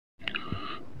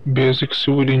Basic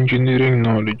civil engineering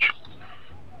knowledge.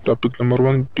 Topic number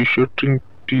 1, deshooting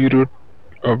period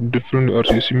of different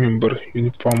RCC member.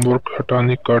 Uniform work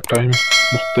हटाने का time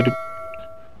मुख्तलिफ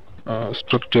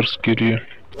structures के लिए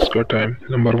इसका time.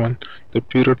 Number 1, the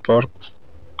period for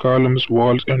columns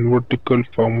walls and vertical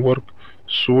form work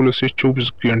 16 से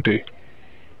 24 घंटे.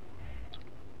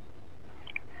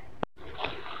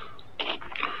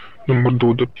 Number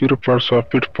 2, the period for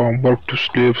soft form work to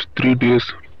slaves 3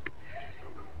 days.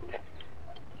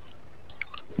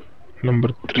 Number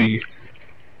 3,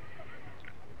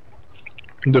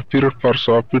 the period for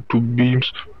soffit to beams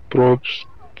probes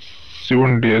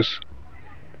 7 days.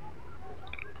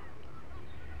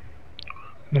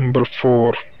 Number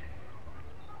 4,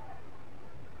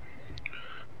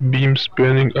 beam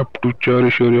spanning up to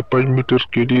 4.5 metre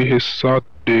के लिए है 7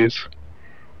 days.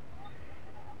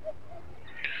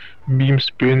 beam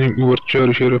spanning over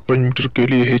 4.5 metre के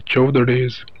लिए है 14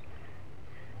 days.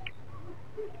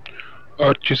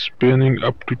 arch spanning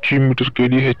up to 6 metre के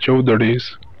लिए है 14 days.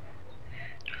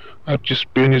 arch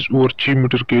spanning over 6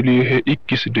 metre के लिए है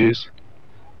 21 days.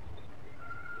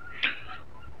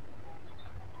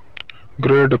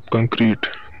 Grade of concrete.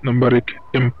 Number 1,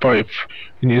 M5.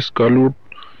 इसका लोड,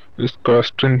 इसका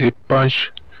स्ट्रेंथ है 5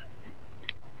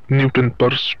 न्यूटन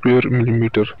पर स्क्वायर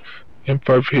मिलीमीटर.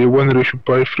 M5 है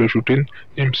 1:5:10.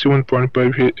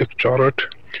 M7.5 है 1:4:8.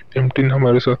 M10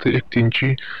 हमारे साथ है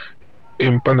 1:3:6.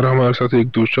 M15 हमारे साथ है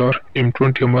 1:2:4.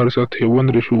 M20 हमारे साथ है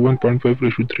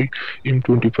 1:1.5:3.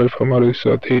 M25 हमारे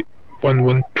साथ है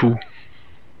 1:1:2.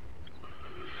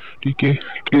 ठीक है.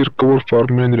 Clear cover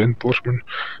for main reinforcement.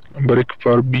 Number 1,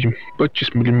 for beam 25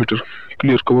 millimetre.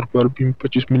 Clear cover for beam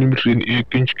 25 millimetre यानी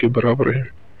 1 इंच के बराबर है.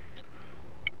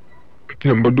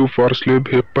 नंबर 2, फॉर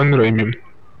स्लेब है 15 mm.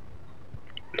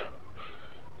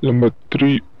 Number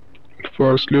 3,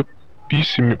 for slab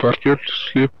 20 mm. For flat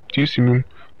slab 30 mm.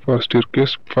 For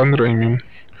staircase 15 mm.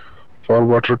 For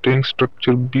water tank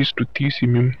structure 20 to 30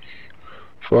 mm.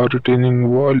 For retaining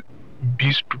wall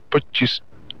 20 to 25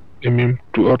 mm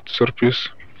to earth surface.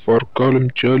 For column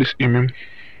 40 mm.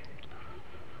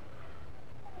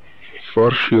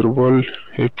 For shear wall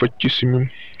है 25 mm.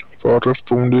 For rough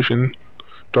foundation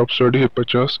top side है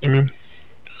 50 mm.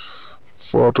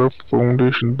 For rough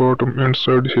foundation bottom and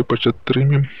side है 75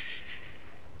 mm.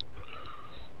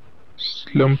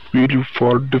 slump value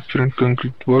for different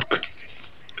concrete work.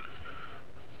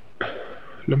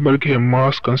 Number के है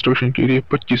मास construction के लिए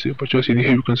 25 से 50 यानी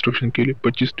heavy construction के लिए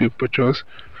 25 से 50.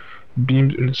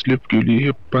 बीम्स एंड स्लिप के लिए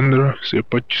है 15 से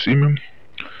 25 mm.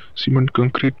 सीमेंट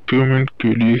कंक्रीट पेवमेंट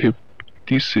के लिए है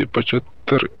 30 से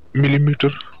 75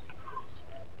 मिलीमीटर.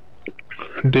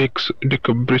 डेक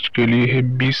ब्रिज के लिए है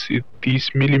 20 से 30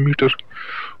 मिलीमीटर.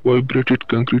 वाइब्रेटेड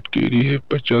कंक्रीट के लिए है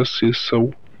 50 से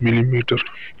 100 millimetre.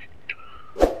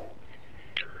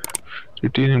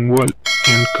 Retaining wall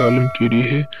and column के लिए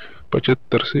है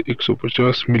 75 से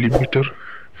 150 millimetre.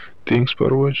 Thanks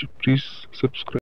for watching. Please subscribe.